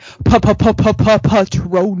Patronus.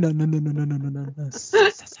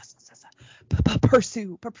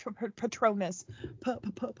 Pursue. Patronus.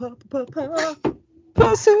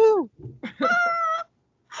 Pursue.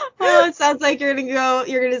 Oh, it sounds like you're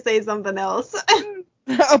gonna say something else.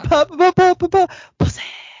 Pussy.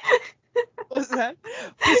 What's that?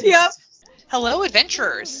 Yep. Hello,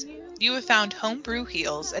 adventurers! You have found Homebrew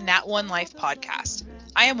Heals, a Nat One Life podcast.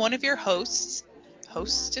 I am one of your hostesses,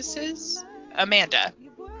 Amanda.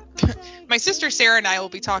 My sister Sarah and I will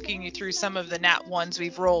be talking you through some of the Nat Ones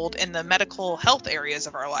we've rolled in the medical health areas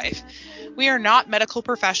of our life. We are not medical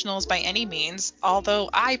professionals by any means, although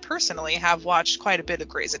I personally have watched quite a bit of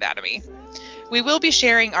Grey's Anatomy. We will be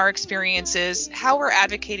sharing our experiences, how we're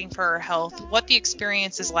advocating for our health, what the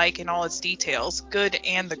experience is like in all its details, good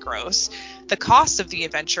and the gross, the cost of the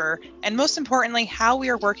adventure, and most importantly, how we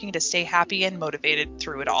are working to stay happy and motivated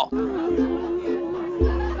through it all.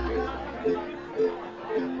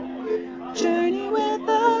 Journey with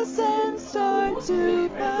us and start to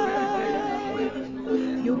find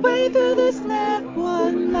your way through this Nat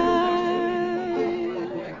One life.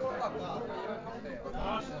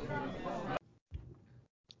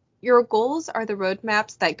 Your goals are the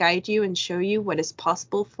roadmaps that guide you and show you what is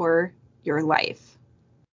possible for your life.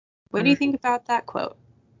 What do you think about that quote?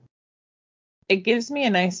 It gives me a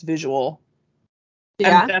nice visual.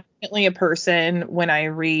 Yeah. I'm definitely a person when I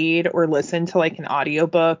read or listen to like an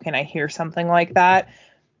audiobook and I hear something like that,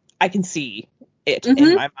 I can see it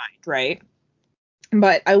in my mind, right?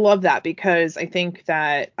 But I love that because I think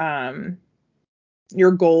that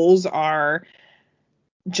your goals are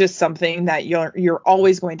just something that you're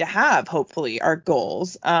always going to have, hopefully, are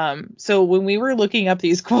goals. So when we were looking up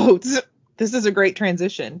these quotes, this is a great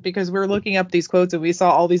transition because we're looking up these quotes and we saw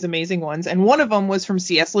all these amazing ones. And one of them was from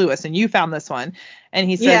C.S. Lewis, and you found this one. And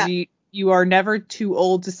he says, you are never too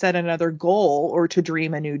old to set another goal or to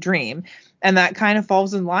dream a new dream. And that kind of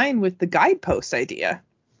falls in line with the guidepost idea.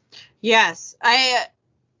 Yes, I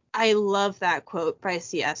love that quote by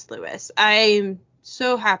C.S. Lewis. I'm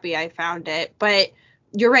so happy I found it, but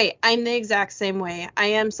you're right. I'm the exact same way. I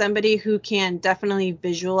am somebody who can definitely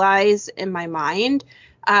visualize in my mind,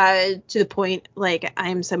 to the point, like,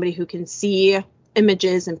 I'm somebody who can see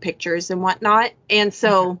images and pictures and whatnot. And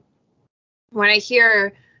so when I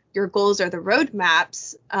hear your goals are the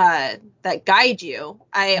roadmaps that guide you,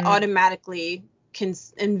 I automatically can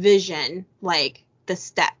envision, like, the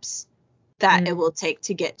steps that it will take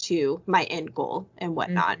to get to my end goal and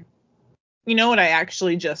whatnot. You know what I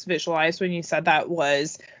actually just visualized when you said that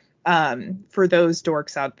was, for those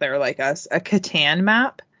dorks out there like us, a Catan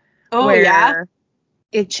map. Oh, where yeah.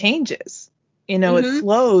 It changes. It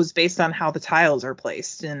flows based on how the tiles are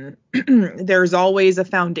placed. And there's always a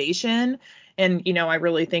foundation. And, I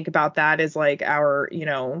really think about that as like our,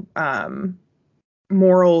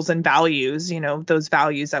 morals and values, those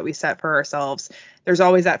values that we set for ourselves. There's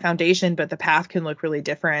always that foundation, but the path can look really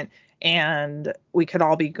different. And we could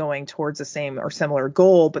all be going towards the same or similar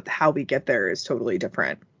goal, but how we get there is totally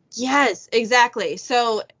different. Yes, exactly.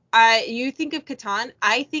 So you think of Catan,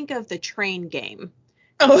 I think of the train game.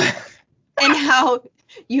 Oh. And how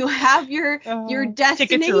you have your destination.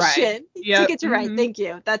 Ticket to Ride. Yep. Ticket to Ride. Thank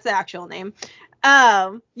you. That's the actual name.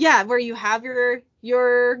 Where you have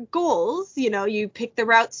your goals, you pick the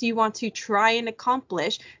routes you want to try and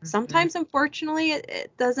accomplish. Sometimes, unfortunately,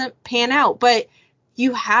 it doesn't pan out, but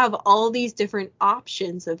you have all these different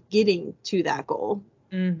options of getting to that goal.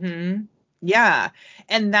 Yeah.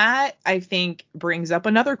 And that, I think, brings up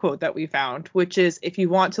another quote that we found, which is, if you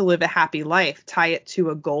want to live a happy life, tie it to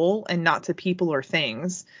a goal and not to people or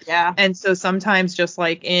things. Yeah. And so sometimes, just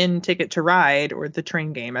like in Ticket to Ride, or the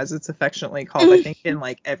train game, as it's affectionately called, I think in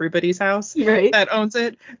like everybody's house that owns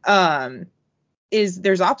it,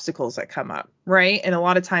 there's obstacles that come up, right? And a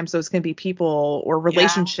lot of times those can be people or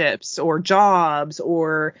relationships or jobs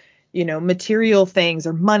or, material things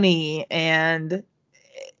or money. And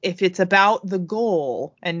if it's about the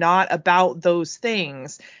goal and not about those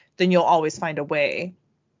things, then you'll always find a way.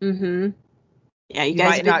 Yeah, you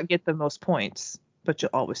might not get the most points, but you'll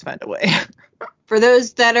always find a way. For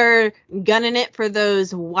those that are gunning it for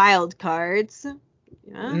those wild cards,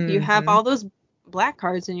 you have all those black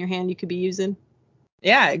cards in your hand you could be using.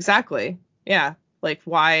 Yeah, exactly. Yeah. Like,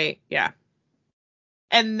 why? Yeah.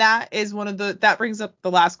 And that is that brings up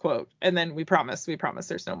the last quote. And then we promise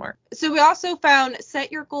there's no more. So we also found,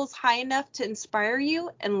 set your goals high enough to inspire you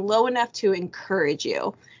and low enough to encourage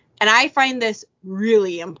you. And I find this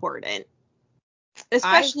really important,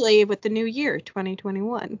 especially with the new year,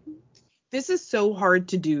 2021. This is so hard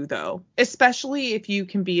to do, though, especially if you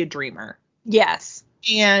can be a dreamer. Yes.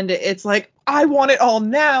 And it's like, I want it all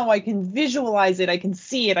now. I can visualize it. I can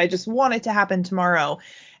see it. I just want it to happen tomorrow.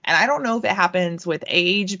 And I don't know if it happens with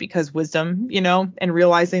age because wisdom, and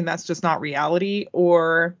realizing that's just not reality,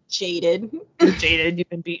 or Jaded. you're jaded. You've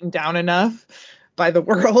been beaten down enough by the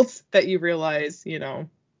world that you realize,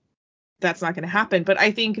 that's not going to happen. But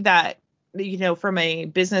I think that, from a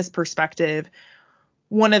business perspective,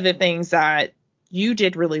 one of the things that you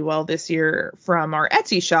did really well this year from our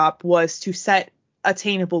Etsy shop was to set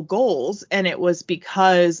attainable goals. And it was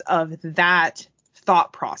because of that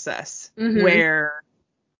thought process where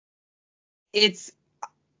it's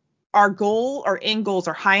our end goals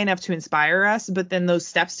are high enough to inspire us, but then those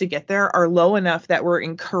steps to get there are low enough that we're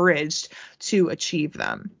encouraged to achieve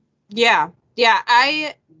them. Yeah. Yeah.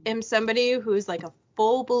 I am somebody who's like a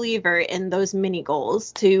full believer in those mini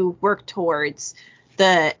goals to work towards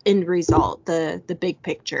the end result, the big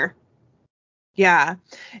picture. Yeah.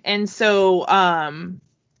 And so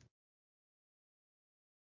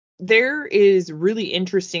there is really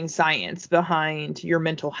interesting science behind your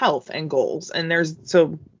mental health and goals. And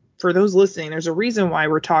so for those listening, there's a reason why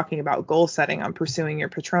we're talking about goal setting on Pursuing Your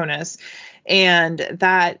Patronus. And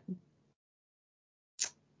that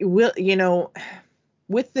will,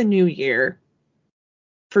 with the new year,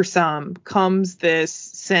 for some comes this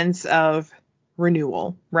sense of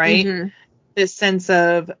renewal, right? This sense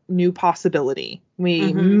of new possibility.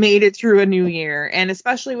 We made it through a new year, and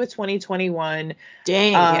especially with 2021.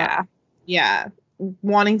 Dang, yeah,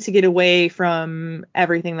 wanting to get away from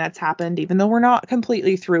everything that's happened, even though we're not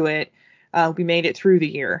completely through it. We made it through the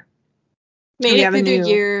year. Made it through the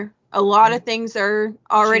year. A lot of things are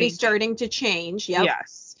already starting to change. Yep.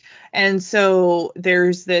 Yes. And so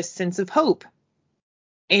there's this sense of hope.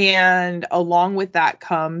 And along with that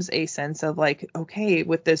comes a sense of like, okay,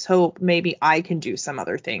 with this hope, maybe I can do some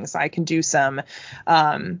other things. I can do set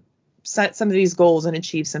some of these goals and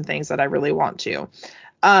achieve some things that I really want to.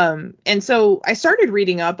 And so I started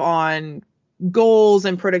reading up on goals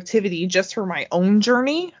and productivity just for my own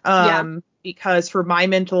journey. Because for my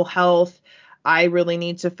mental health, I really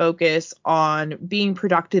need to focus on being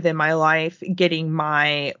productive in my life, getting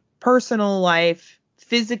my personal life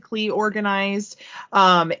physically organized,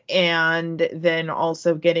 and then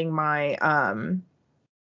also getting my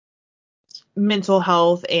mental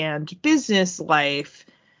health and business life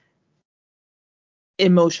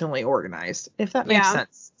emotionally organized, if that makes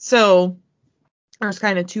sense. So there's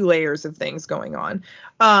kind of two layers of things going on.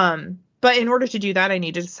 But in order to do that, I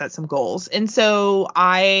needed to set some goals. And so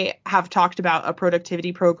I have talked about a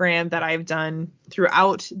productivity program that I've done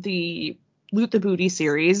throughout the Loot the Booty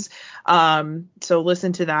series. So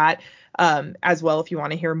listen to that as well if you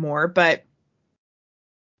want to hear more. But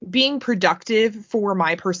being productive for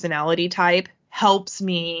my personality type helps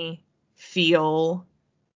me fill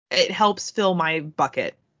my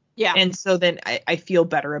bucket. Yeah. And so then I feel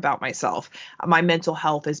better about myself. My mental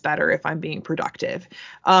health is better if I'm being productive.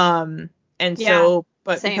 But same.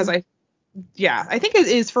 Because I think it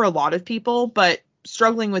is for a lot of people, but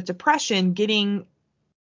struggling with depression, getting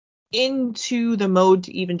into the mode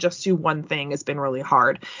to even just do one thing has been really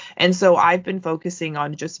hard. And so I've been focusing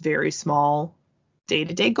on just very small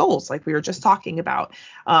day-to-day goals, like we were just talking about.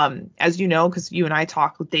 As you know, because you and I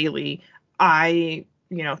talk daily, I,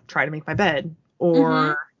 try to make my bed,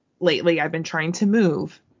 or lately I've been trying to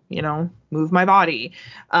move my body,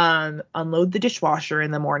 unload the dishwasher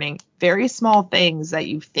in the morning. Very small things that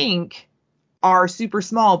you think are super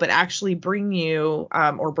small, but actually bring you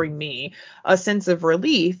or bring me a sense of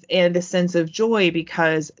relief and a sense of joy,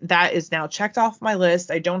 because that is now checked off my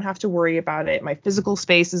list. I don't have to worry about it. My physical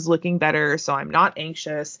space is looking better, so I'm not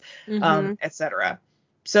anxious, etc.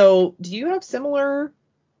 So do you have similar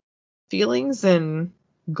feelings and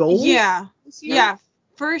goals? Yeah,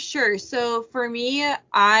 for sure. So for me,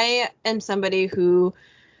 I am somebody who,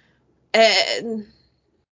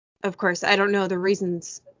 of course, I don't know the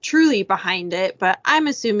reasons truly behind it, but I'm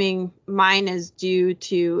assuming mine is due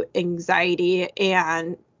to anxiety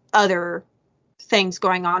and other things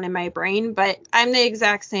going on in my brain. But I'm the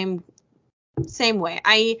exact same way.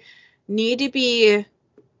 I need to be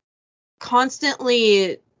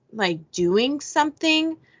constantly like doing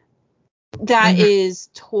something that is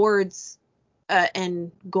towards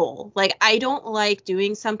end goal. Like, I don't like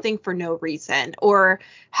doing something for no reason or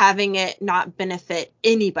having it not benefit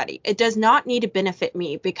anybody. It does not need to benefit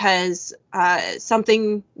me, because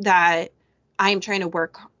something that I'm trying to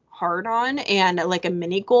work hard on, and like a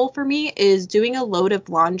mini goal for me, is doing a load of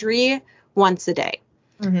laundry once a day.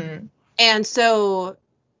 And so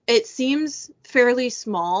it seems fairly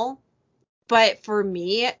small, but for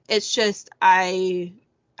me, it's just I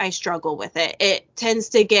struggle with it. It tends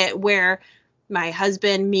to get where my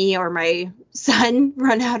husband, me, or my son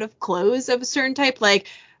run out of clothes of a certain type, like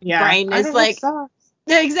Yeah. Brian I is don't like, have socks.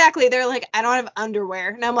 yeah, exactly. They're like, I don't have underwear.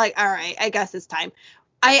 And I'm like, all right, I guess it's time.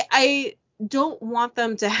 I don't want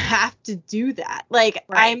them to have to do that. Like,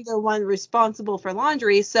 Right. I'm the one responsible for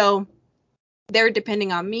laundry, so they're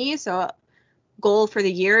depending on me. So goal for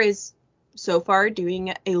the year is so far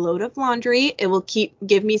doing a load of laundry. It will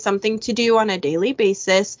give me something to do on a daily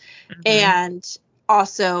basis. Mhm. And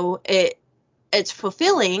also it's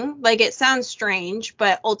fulfilling. Like, it sounds strange,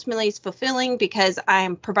 but ultimately it's fulfilling because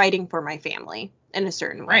I'm providing for my family in a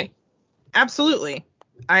certain way. Right. Absolutely.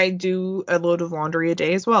 I do a load of laundry a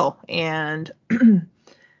day as well. And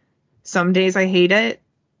some days I hate it,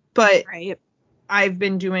 but Right. I've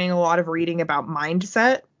been doing a lot of reading about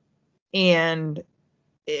mindset, and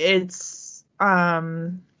it's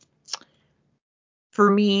for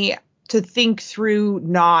me to think through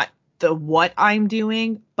not the what I'm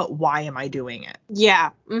doing, but why am I doing it? Yeah.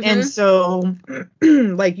 And so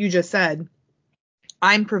like you just said,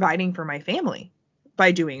 I'm providing for my family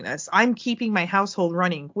by doing this. I'm keeping my household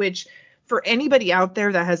running, which for anybody out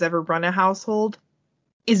there that has ever run a household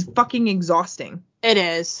is fucking exhausting. It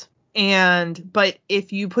is. But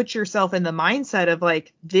if you put yourself in the mindset of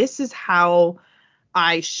like, this is how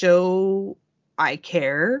I show I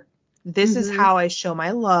care, this is how I show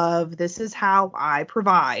my love, this is how I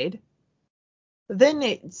provide, then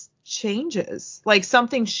it changes. Like,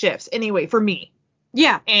 something shifts. Anyway, for me.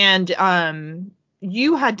 Yeah. And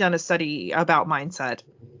you had done a study about mindset.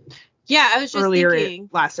 Yeah, I was just thinking.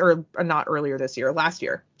 Not earlier this year, last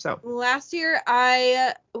year. So Last year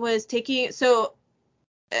I was taking, so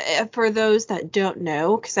for those that don't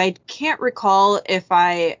know, because I can't recall if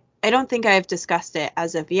I don't think I've discussed it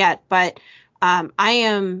as of yet, but I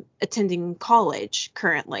am attending college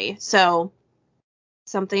currently. So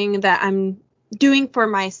something that I'm doing for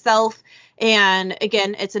myself. And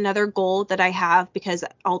again, it's another goal that I have, because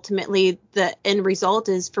ultimately the end result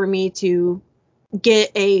is for me to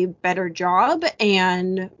get a better job,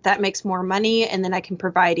 and that makes more money, and then I can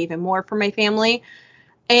provide even more for my family.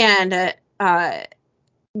 And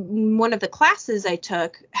one of the classes I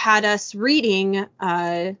took had us reading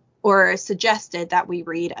or suggested that we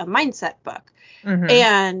read a mindset book.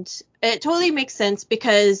 And it totally makes sense,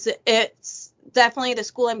 because it's definitely, the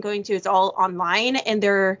school I'm going to is all online, and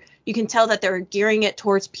you can tell that they're gearing it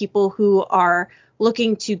towards people who are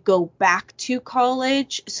looking to go back to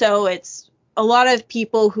college. So it's a lot of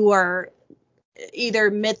people who are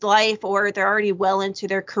either midlife or they're already well into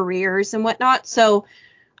their careers and whatnot. So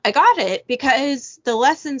I got it because the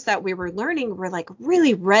lessons that we were learning were like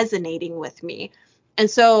really resonating with me.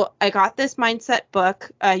 And so I got this mindset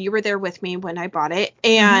book. You were there with me when I bought it,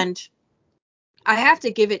 and I have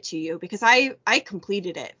to give it to you because I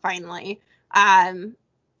completed it finally.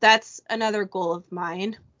 That's another goal of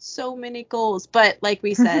mine. So many goals, but like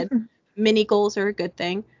we said, mini goals are a good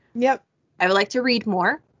thing. Yep. I would like to read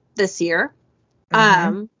more this year.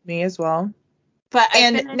 Me as well. But I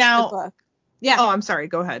finished the book. Yeah. Oh, I'm sorry.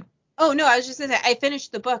 Go ahead. Oh, no, I was just going to say, I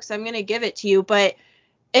finished the book, so I'm going to give it to you. But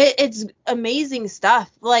it's amazing stuff.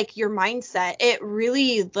 Like, your mindset, it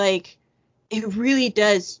really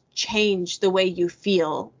does change the way you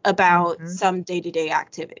feel about some day-to-day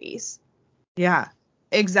activities. Yeah,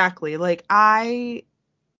 exactly. Like, I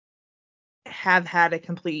have had a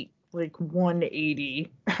complete, like,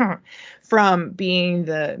 180 from being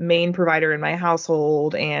the main provider in my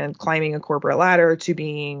household and climbing a corporate ladder to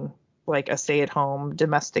being like a stay-at-home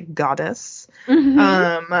domestic goddess.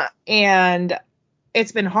 And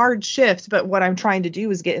it's been hard shift, but what I'm trying to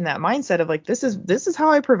do is get in that mindset of like, this is how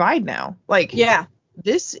I provide now. Like, yeah,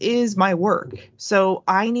 this is my work. So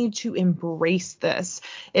I need to embrace this.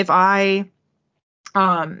 If I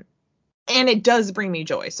and it does bring me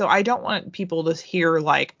joy. So I don't want people to hear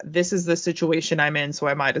like, this is the situation I'm in, so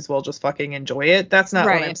I might as well just fucking enjoy it. That's not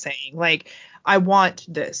what I'm saying. Like, I want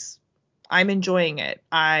this. I'm enjoying it.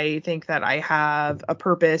 I think that I have a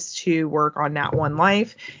purpose to work on Nat One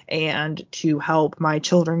Life and to help my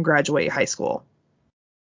children graduate high school.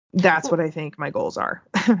 That's what I think my goals are.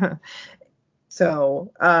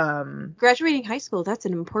 So, graduating high school, that's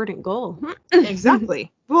an important goal.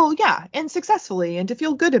 Exactly. Well, yeah, and successfully, and to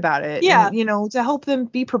feel good about it. Yeah. And, to help them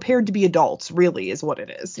be prepared to be adults, really, is what it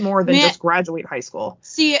is, more than just graduate high school.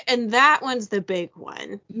 See, and that one's the big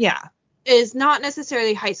one. Yeah. Is not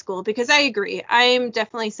necessarily high school, because I agree. I'm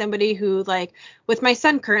definitely somebody who, like, with my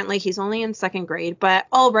son currently, he's only in second grade, but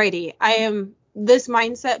already this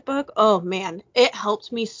mindset book, oh man, it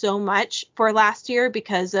helped me so much for last year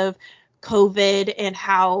because of COVID and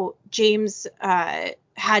how James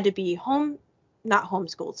had to be home not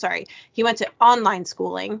homeschooled, sorry. He went to online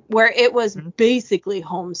schooling where it was basically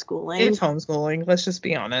homeschooling. It's homeschooling. Let's just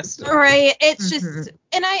be honest. Right. It's just,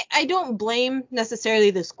 and I don't blame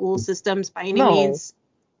necessarily the school systems by any means.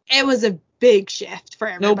 It was a big shift for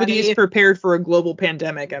everybody. Nobody is prepared for a global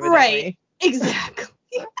pandemic, evidently. Right. Exactly.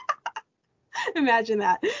 Imagine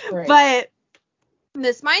that. Right. But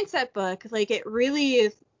this mindset book, like, it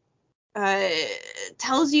really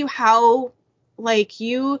tells you how, like,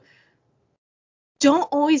 you don't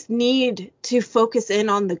always need to focus in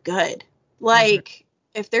on the good. Like,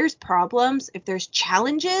 if there's problems, if there's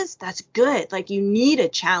challenges, that's good. Like, you need a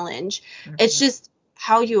challenge. It's just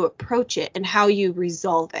how you approach it and how you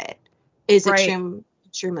resolve it is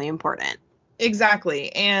extremely important.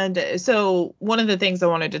 Exactly. And so one of the things I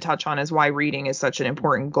wanted to touch on is why reading is such an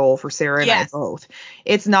important goal for Sarah and I both.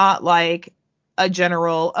 It's not like a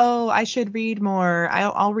general, oh, I should read more.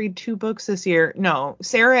 I'll read 2 books this year. No,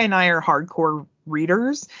 Sarah and I are hardcore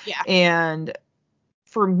readers. Yeah. And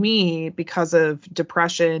for me, because of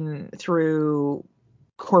depression through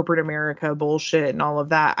corporate America bullshit and all of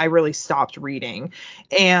that, I really stopped reading.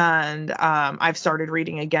 And I've started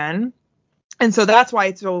reading again. And so that's why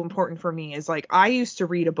it's so important for me is like I used to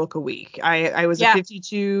read a book a week. I was a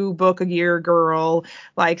 52 book a year girl,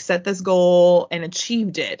 like set this goal and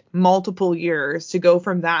achieved it multiple years to go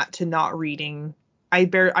from that to not reading. I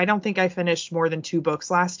don't think I finished more than 2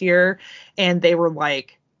 books last year, and they were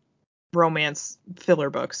like romance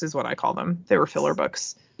filler books is what I call them. They were filler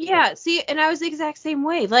books. Yeah, see, and I was the exact same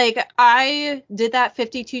way. Like, I did that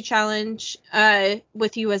 52 challenge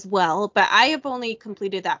with you as well, but I have only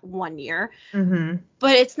completed that 1 year.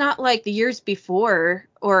 But it's not like the years before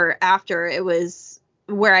or after it was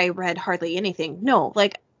where I read hardly anything. No,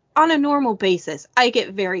 like, on a normal basis, I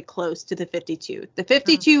get very close to the 52. The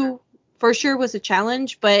 52 for sure was a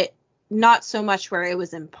challenge, but not so much where it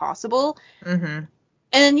was impossible. And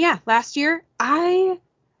then, last year, I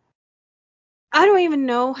don't even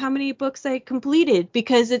know how many books I completed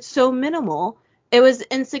because it's so minimal. It was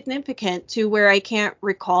insignificant to where I can't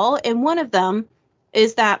recall. And one of them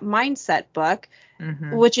is that mindset book,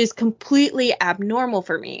 which is completely abnormal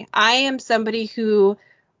for me. I am somebody who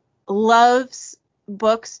loves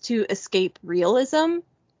books to escape realism.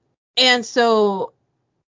 And so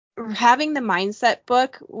having the mindset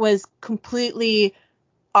book was completely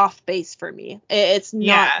off base for me. It's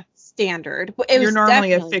not standard. You're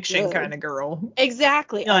normally a fiction kind of girl.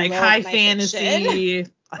 Exactly. You're like high fantasy,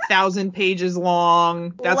 1,000 pages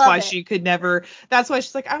long. That's why she could never. That's why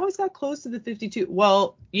she's like, I always got close to the 52.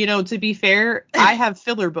 Well, to be fair, I have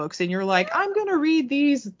filler books, and you're like, I'm gonna read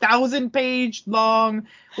these 1,000-page long,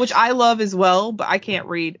 which I love as well, but I can't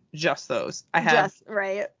read just those. I have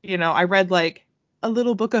I read like a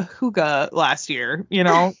little book of Huga last year,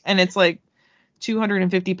 and it's like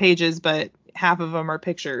 250 pages, but half of them are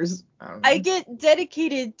pictures. I get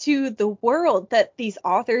dedicated to the world that these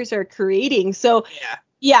authors are creating. So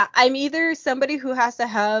I'm either somebody who has to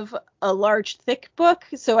have a large, thick book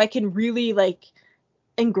so I can really like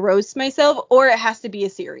engross myself, or it has to be a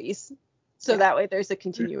series. So that way there's a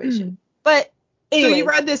continuation. But anyways. So you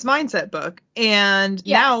read this mindset book, and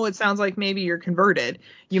now it sounds like maybe you're converted.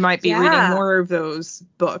 You might be reading more of those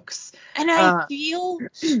books. And I feel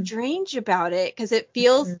strange about it because it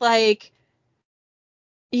feels like,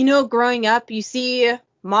 growing up, you see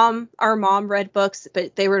our mom read books,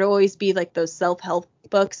 but they would always be like those self-help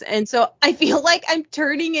books. And so I feel like I'm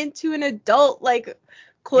turning into an adult, like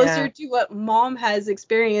closer to what mom has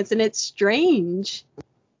experienced. And it's strange.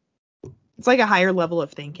 It's like a higher level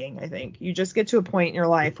of thinking, I think. You just get to a point in your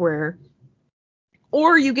life where,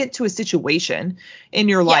 or you get to a situation in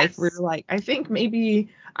your life where you're like, I think maybe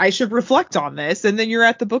I should reflect on this. And then you're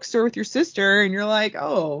at the bookstore with your sister and you're like,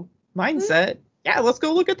 oh, mindset. Yeah, let's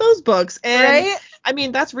go look at those books. And I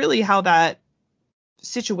mean, that's really how that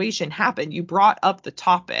situation happened. You brought up the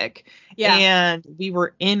topic and we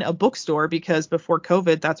were in a bookstore because before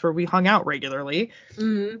COVID, that's where we hung out regularly.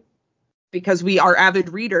 Because we are avid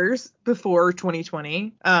readers before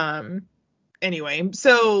 2020. Anyway,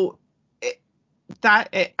 so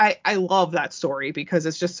I love that story because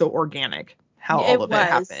it's just so organic how all of it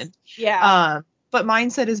happened. But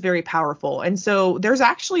mindset is very powerful. And so there's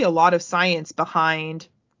actually a lot of science behind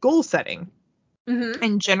goal setting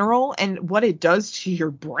in general and what it does to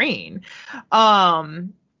your brain.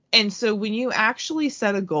 And so when you actually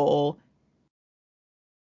set a goal,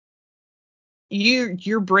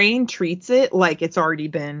 your brain treats it like it's already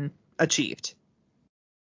been achieved.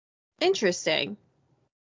 Interesting.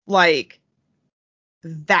 Like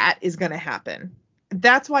that is going to happen.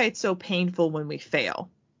 That's why it's so painful when we fail.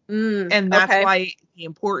 And that's why the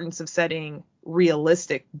importance of setting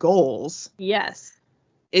realistic goals Yes.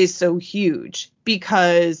 is so huge,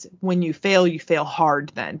 because when you fail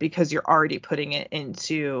hard then, because you're already putting it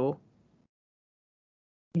into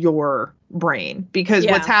your brain. Because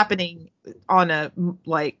what's happening on a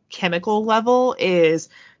like chemical level is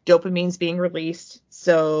dopamine's being released,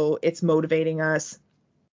 so it's motivating us.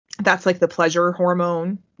 That's like the pleasure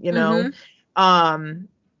hormone, you know.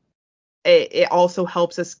 It also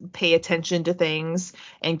helps us pay attention to things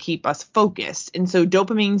and keep us focused. And so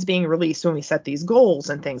dopamine's being released when we set these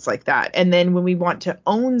goals and things like that. And then when we want to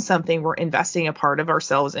own something, we're investing a part of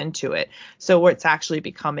ourselves into it. So it's actually it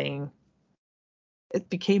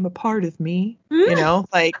became a part of me, you know,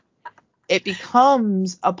 like it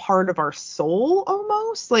becomes a part of our soul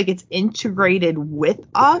almost, like it's integrated with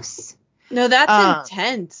us. No, that's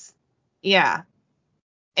intense. Yeah.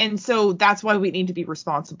 And so that's why we need to be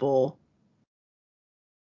responsible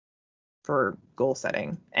for goal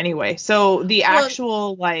setting. Anyway, so the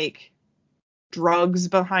actual like drugs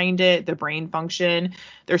behind it, the brain function,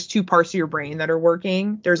 there's two parts of your brain that are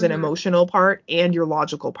working. There's an emotional part and your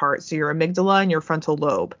logical part. So your amygdala and your frontal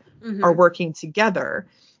lobe are working together.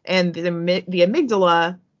 And the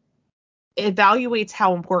amygdala evaluates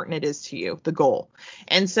how important it is to you, the goal.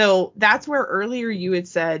 And so that's where earlier you had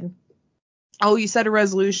said, oh, you set a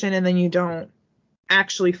resolution and then you don't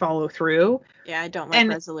actually follow through. Yeah, I don't like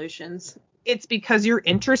resolutions. It's because you're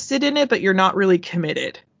interested in it, but you're not really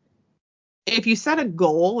committed. If you set a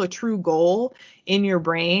goal, a true goal in your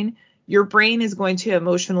brain is going to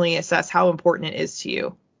emotionally assess how important it is to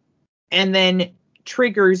you, and then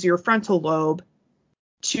triggers your frontal lobe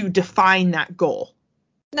to define that goal.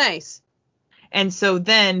 Nice. And so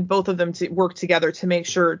then both of them to work together to make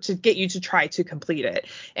sure to get you to try to complete it.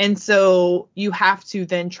 And so you have to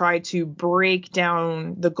then try to break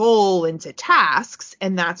down the goal into tasks.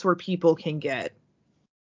 And that's where people can get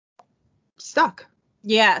stuck.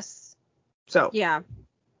 Yes. So. Yeah.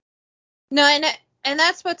 No, and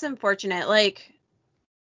that's what's unfortunate. Like,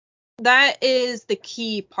 that is the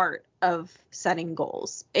key part of setting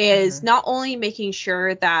goals, is not only making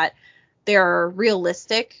sure that they're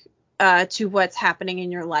realistic to what's happening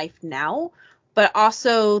in your life now, but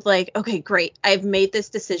also like, okay, great, I've made this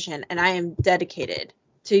decision and I am dedicated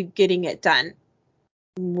to getting it done.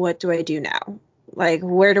 What do I do now? Like,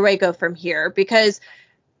 where do I go from here? Because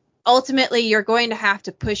ultimately you're going to have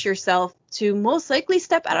to push yourself to most likely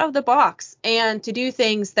step out of the box and to do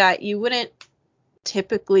things that you wouldn't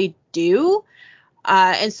typically do.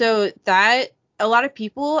 And so that a lot of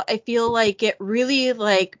people, I feel like, get really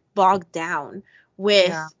like bogged down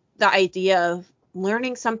with the idea of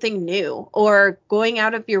learning something new or going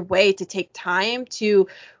out of your way to take time to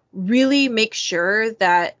really make sure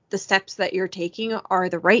that the steps that you're taking are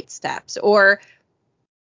the right steps. Or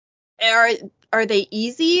are they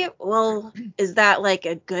easy? Well, is that like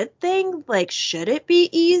a good thing? Like, should it be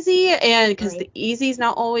easy? And because the easy is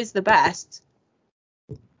not always the best.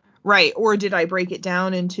 Right. Or did I break it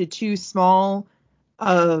down into too small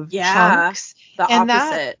of chunks? The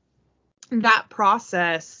opposite. That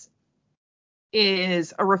process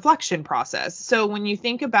is a reflection process. So when you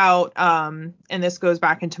think about, and this goes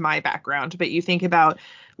back into my background, but you think about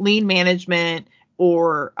lean management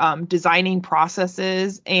or designing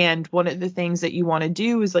processes, and one of the things that you want to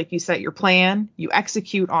do is, like, you set your plan, you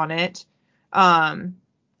execute on it, but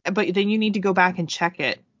then you need to go back and check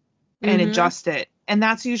it and adjust it. And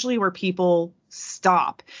that's usually where people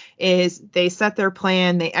stop, is they set their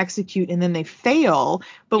plan, they execute, and then they fail.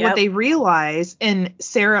 But what they realize, and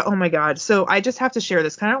Sarah, oh my God. So I just have to share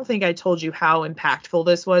this, because I don't think I told you how impactful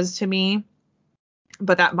this was to me,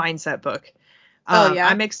 but that mindset book.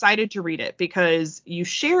 I'm excited to read it because you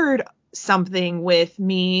shared something with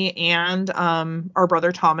me and our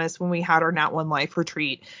brother Thomas when we had our Nat One Life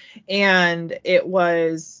retreat. And it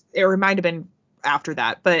might have been after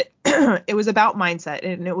that, but it was about mindset,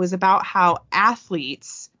 and it was about how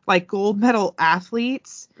athletes, like gold medal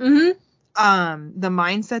athletes, the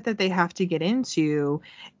mindset that they have to get into.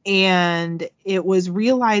 And it was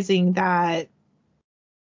realizing that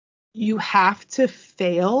you have to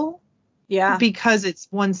fail because it's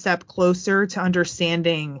one step closer to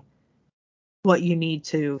understanding what you need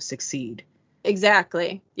to succeed.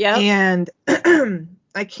 Exactly. Yeah. And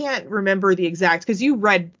I can't remember the exact, because you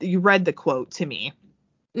read the quote to me.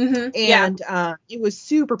 And it was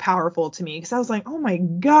super powerful to me, because I was like, oh my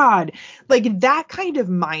God, like that kind of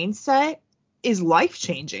mindset is life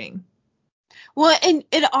changing. Well, and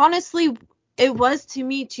it honestly, it was to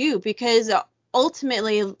me too, because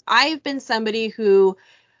ultimately I've been somebody who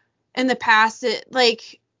in the past,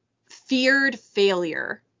 like, feared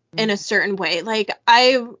failure in a certain way. Like,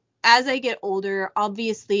 I as I get older,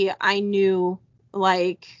 obviously I knew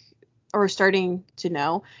or starting to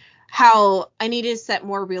know how I needed to set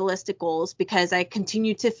more realistic goals because I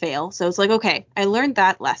continued to fail. So it's like, okay, I learned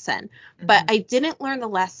that lesson, but I didn't learn the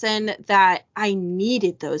lesson that I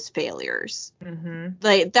needed those failures.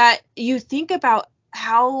 Like that, you think about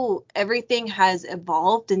how everything has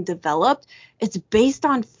evolved and developed. It's based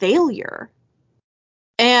on failure.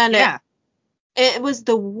 And it was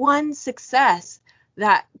the one success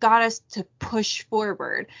that got us to push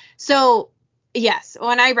forward. So yes,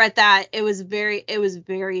 when I read that, it was very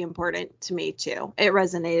important to me too. It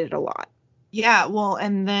resonated a lot. Yeah, well,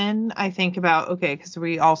 and then I think about, okay, because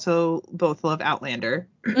we also both love Outlander.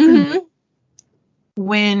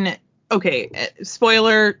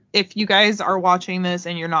 Spoiler, if you guys are watching this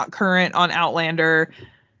and you're not current on Outlander,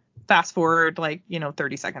 fast forward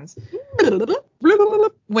 30 seconds.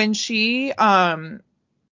 When she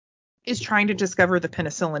is trying to discover the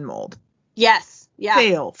penicillin mold. Yes. Yeah.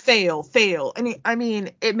 Fail. And I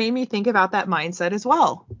mean, it made me think about that mindset as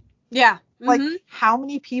well. Yeah. Like, how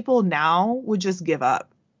many people now would just give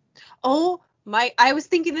up? Oh my, I was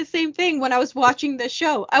thinking the same thing when I was watching the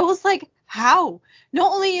show. I was like, how?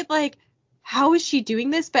 Not only how is she doing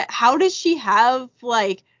this, but how does she have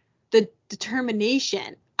the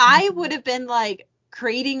determination? I would have been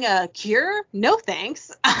creating a cure? No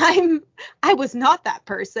thanks. I was not that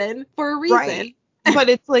person for a reason. Right. But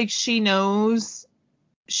it's like she knows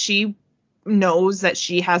that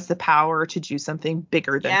she has the power to do something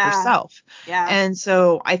bigger than herself. Yeah. And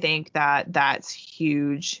so I think that that's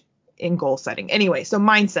huge in goal setting. Anyway, so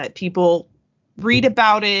mindset, people read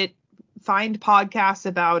about it, find podcasts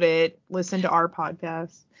about it, listen to our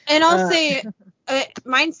podcast. And I'll say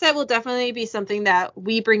mindset will definitely be something that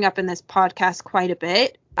we bring up in this podcast quite a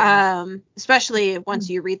bit, especially once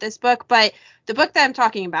you read this book. But the book that I'm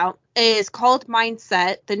talking about is called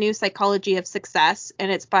Mindset, The New Psychology of Success,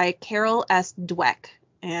 and it's by Carol S. Dweck,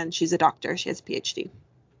 and she's a doctor. She has a PhD.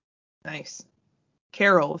 Nice.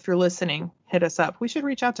 Carol, if you're listening, hit us up. We should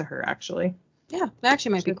reach out to her, actually. Yeah, that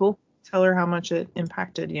actually might be cool. Tell her how much it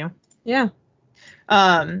impacted you. Yeah.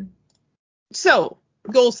 So,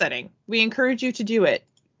 goal setting. We encourage you to do it.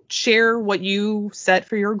 Share what you set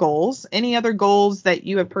for your goals. Any other goals that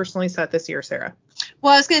you have personally set this year, Sarah?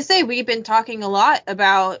 Well, I was going to say, we've been talking a lot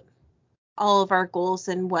about all of our goals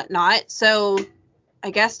and whatnot. So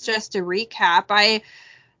I guess just to recap,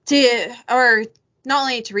 not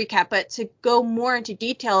only to recap, but to go more into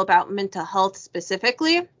detail about mental health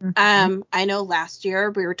specifically. I know last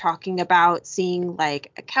year we were talking about seeing a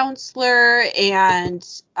counselor and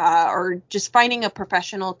or just finding a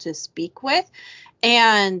professional to speak with.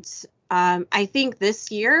 And I think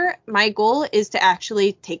this year my goal is to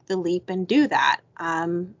actually take the leap and do that.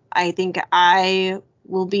 I think I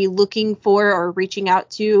will be looking for or reaching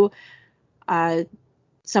out to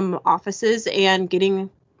some offices and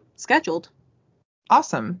getting scheduled.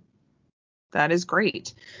 Awesome. That is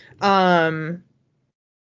great. I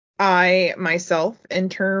myself, in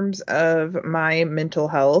terms of my mental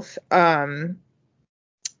health, I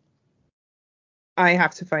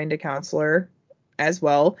have to find a counselor as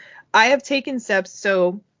well. I have taken steps,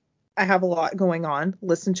 so I have a lot going on.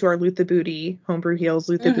 Listen to our Loot the Booty, Homebrew Heals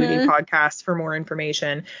Loot the Booty podcast for more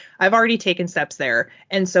information. I've already taken steps there.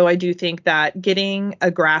 And so I do think that getting a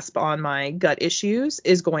grasp on my gut issues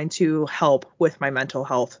is going to help with my mental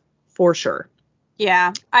health for sure.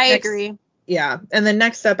 Yeah, I agree. Yeah. And the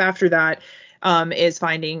next step after that is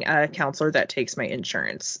finding a counselor that takes my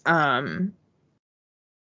insurance.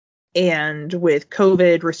 And with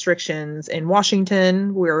COVID restrictions in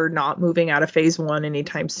Washington, we're not moving out of phase 1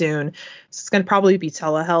 anytime soon. So it's going to probably be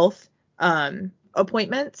telehealth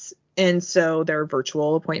appointments. And so they're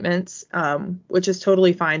virtual appointments, which is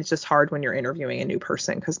totally fine. It's just hard when you're interviewing a new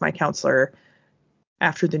person because my counselor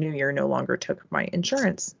after the new year no longer took my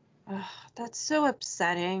insurance. Oh, that's so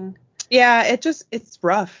upsetting. Yeah, it's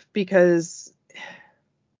rough because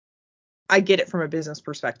I get it from a business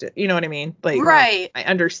perspective. You know what I mean? Right. I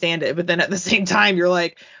understand it, but then at the same time, you're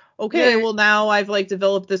like, okay, well now I've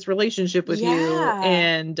developed this relationship with you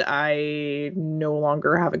and I no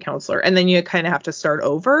longer have a counselor. And then you kind of have to start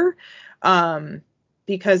over.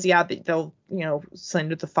 Because they'll,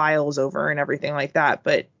 send the files over and everything like that.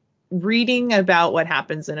 But reading about what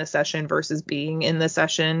happens in a session versus being in the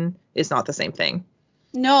session is not the same thing.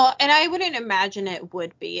 No, and I wouldn't imagine it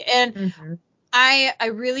would be. And I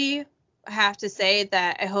really have to say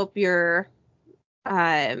that I hope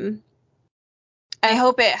I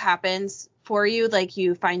hope it happens for you,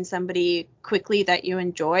 you find somebody quickly that you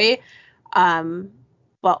enjoy. But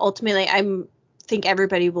ultimately I think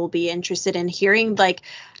everybody will be interested in hearing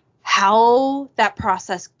how that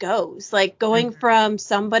process goes. Like going from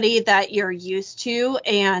somebody that you're used to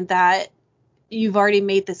and that you've already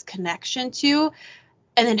made this connection to,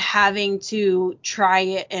 and then having to try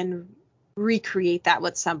it and recreate that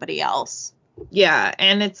with somebody else. Yeah,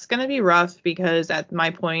 and it's going to be rough because at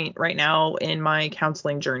my point right now in my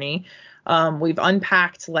counseling journey, we've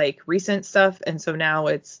unpacked like recent stuff, and so now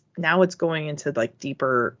it's going into like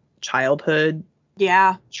deeper childhood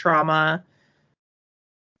trauma.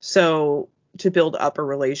 So to build up a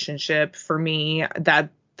relationship for me, that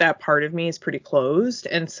part of me is pretty closed,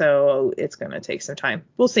 and so it's going to take some time.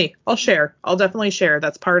 We'll see. I'll definitely share.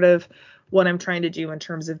 That's part of what I'm trying to do in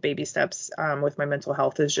terms of baby steps with my mental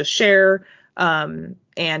health, is just share and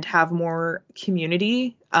have more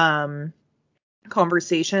community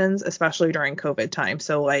conversations, especially during COVID time.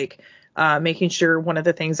 So like making sure one of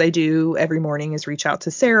the things I do every morning is reach out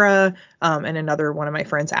to Sarah and another one of my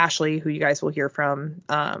friends, Ashley, who you guys will hear from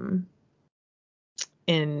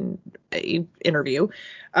in a interview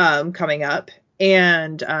coming up,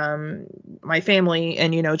 and my family,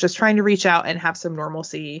 and just trying to reach out and have some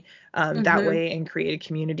normalcy that way and create a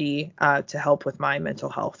community to help with my mental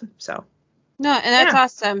health. So no, and that's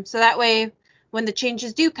awesome. So that way when the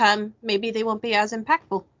changes do come, maybe they won't be as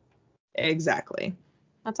impactful. Exactly.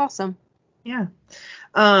 That's awesome. Yeah.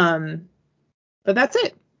 But that's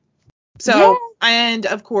it. So, and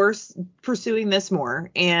of course, pursuing this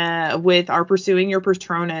more, and with our Pursuing Your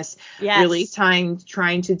Patronus, really trying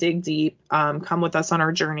to dig deep, come with us on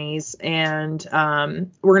our journeys. And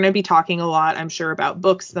we're going to be talking a lot, I'm sure, about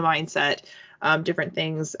books, the mindset, different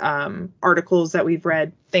things, articles that we've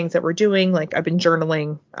read, things that we're doing. Like I've been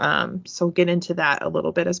journaling. So get into that a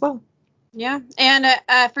little bit as well. Yeah. And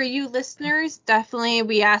for you listeners, definitely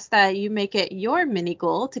we ask that you make it your mini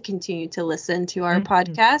goal to continue to listen to our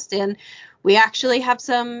podcast. And we actually have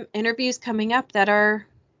some interviews coming up that are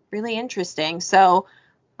really interesting. So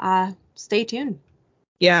stay tuned.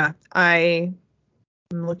 Yeah, I'm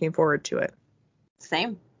looking forward to it.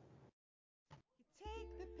 Same.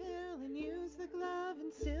 Take the pill and use the glove,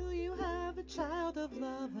 and still you have a child of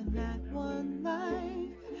love. A nat one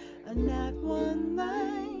life, a nat one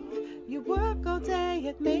life. You work all day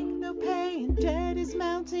yet make no pay, and debt is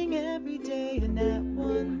mounting every day. A nat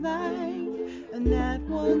one life, a nat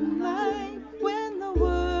one life.